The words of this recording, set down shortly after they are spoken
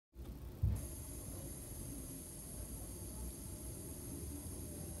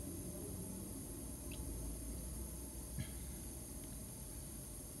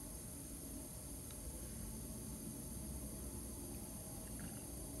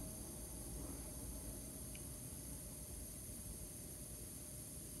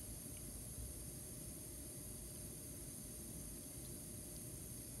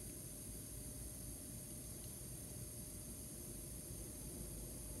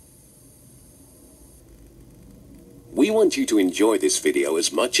We want you to enjoy this video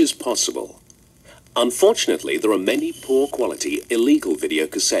as much as possible. Unfortunately, there are many poor quality illegal video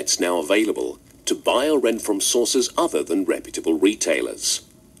cassettes now available to buy or rent from sources other than reputable retailers.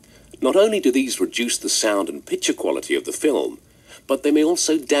 Not only do these reduce the sound and picture quality of the film, but they may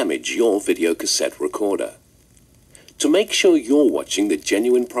also damage your video cassette recorder. To make sure you're watching the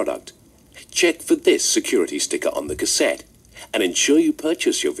genuine product, check for this security sticker on the cassette and ensure you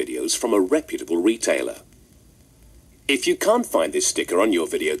purchase your videos from a reputable retailer. If you can't find this sticker on your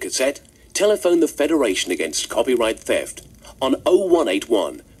video cassette, telephone the Federation Against Copyright Theft on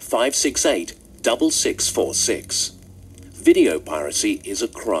 0181 568 6646. Video piracy is a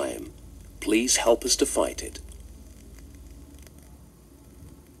crime. Please help us to fight it.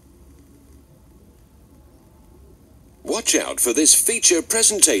 Watch out for this feature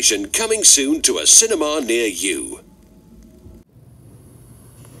presentation coming soon to a cinema near you.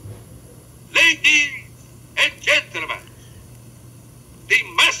 Ladies and gentlemen, the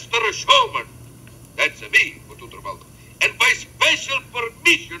master showman, that's me, and by special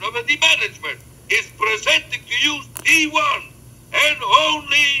permission of the management, is presenting to you the one and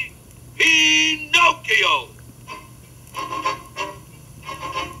only Pinocchio.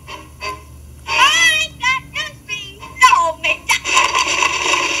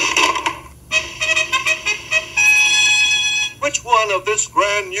 Which one of this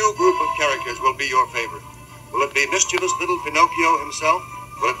grand new group of characters will be your favorite? Will it be mischievous little Pinocchio himself?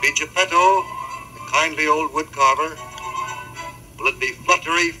 Will it be Geppetto, the kindly old woodcarver? Will it be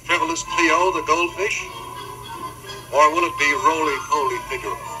fluttery, frivolous Cleo, the goldfish? Or will it be roly-poly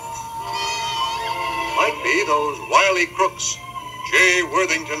Figaro? Might be those wily crooks, J.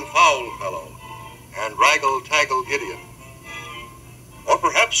 Worthington Foulfellow and Raggle-Taggle Gideon. Or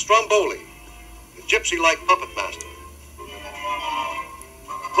perhaps Stromboli, the gypsy-like puppet master.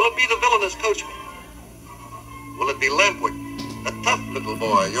 Will it be the villainous coachman? Will it be Lampwick, the tough little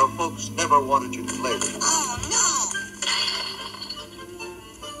boy your folks never wanted you to play with? Oh, no!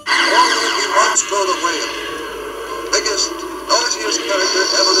 Or will it be Monstro the Whale, biggest, noisiest character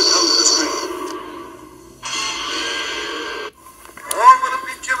ever to come to the screen? Or will it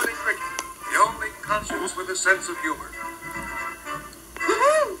be Jiminy Cricket, the only conscience with a sense of humor?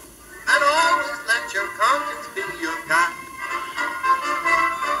 Woohoo! And always let your conscience be your guide.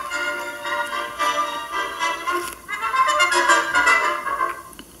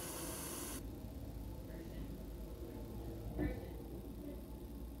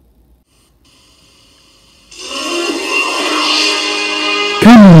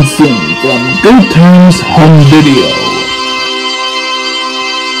 Coming soon from Good Times Home Video.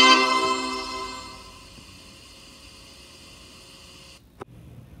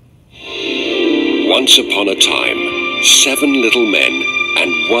 Once upon a time, 7 little men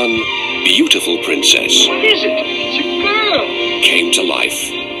and 1 beautiful princess What is it? It's a girl. came to life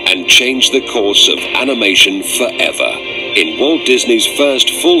and changed the course of animation forever in Walt Disney's first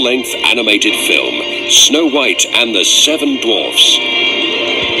full-length animated film, Snow White and the 7 Dwarfs.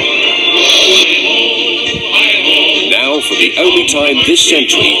 Now, for the only time this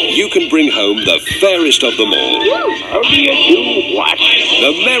century, you can bring home the fairest of them all, How do you do what?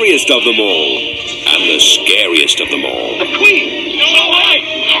 the merriest of them all, and the scariest of them all. The Queen! Snow White!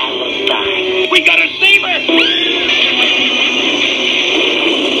 Caroline! We gotta save her!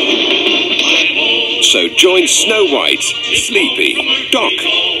 So join Snow White, Sleepy, Doc,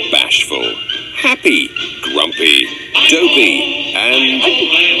 Bashful, Happy, Grumpy, Dopey, and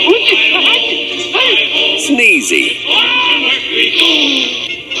Sneezy,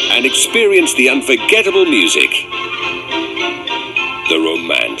 and experience the unforgettable music, the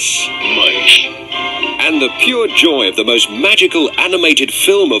romance, and the pure joy of the most magical animated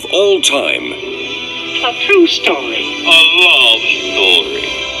film of all time. A true story. A love story.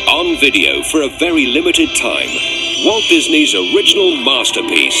 On video for a very limited time, Walt Disney's original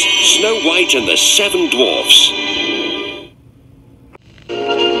masterpiece, Snow White and the 7 Dwarfs.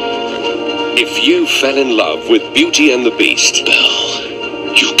 If you fell in love with Beauty and the Beast,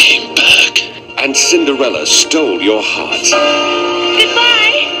 Belle, you came back. and Cinderella stole your heart,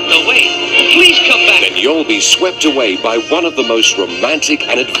 Goodbye! No, wait. Please come back. then you'll be swept away by one of the most romantic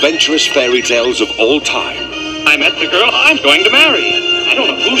and adventurous fairy tales of all time. I met the girl I'm going to marry. I don't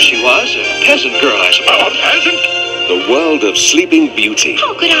know who she was. A peasant girl, I suppose. A peasant? The world of Sleeping Beauty,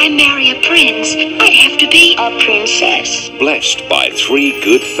 How could I marry a prince? I'd have to be a princess. blessed by 3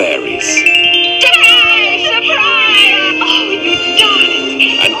 good fairies, Surprise! Surprise! Oh, you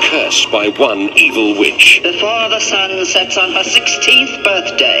darling! and cursed by 1 evil witch. Before the sun sets on her 16th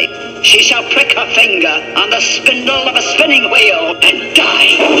birthday, she shall prick her finger on the spindle of a spinning wheel and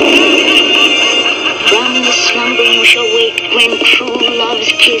die. From the slumbering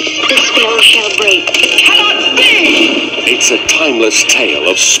It's a timeless tale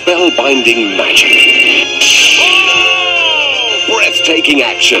of spellbinding magic, breathtaking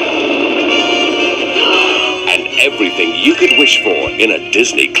action, and everything you could wish for in a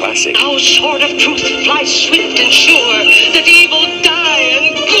Disney classic. Our sword of truth flies swift and sure, that evil die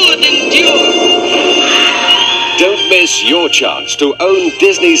and good endure. Don't miss your chance to own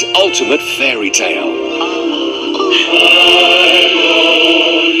Disney's ultimate fairy tale.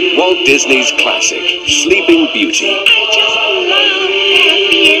 Walt Disney's classic, Sleeping Beauty. I just love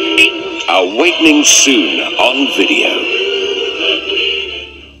happy endings. Awakening soon on video.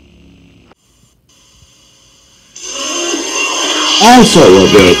 Also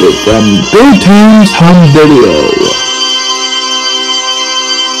available from Good Times Home Video.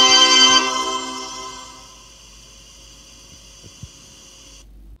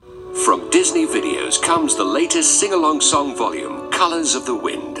 From Disney Videos comes the latest sing-along song volume, Colors of the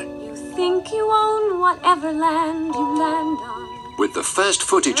Wind. You think you own whatever land you land on. With the first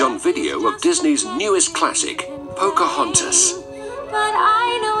footage on video of Disney's newest classic, Pocahontas. But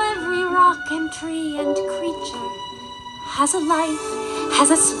I know every rock and tree and creature has a life,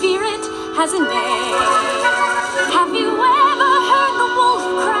 has a spirit, has a name. Have you ever heard the wolf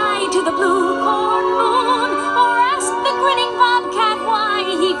cry to the blue corn moon, or asked the grinning bobcat why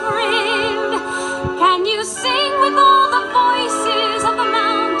he grinned? Can you sing with all the voices of the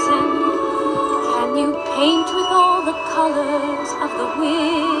mountain? Can you paint with all the colors of the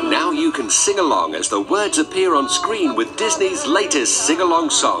wind? Now you can sing along as the words appear on screen with Disney's latest sing-along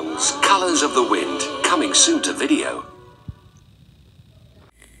songs, Colors of the Wind, coming soon to video.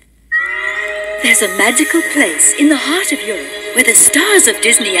 There's a magical place in the heart of Europe where the stars of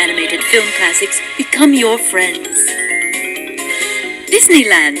Disney animated film classics become your friends.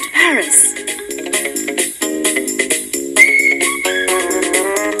 Disneyland, Paris.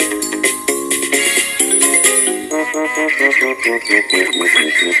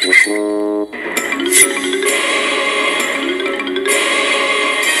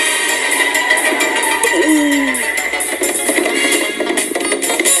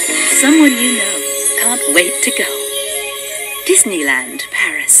 Someone you know can't wait to go. Disneyland,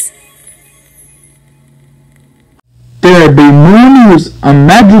 Paris. There'll be more news on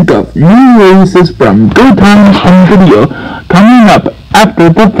magic of new releases from Good Times Home Video coming up after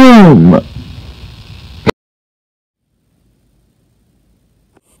the film.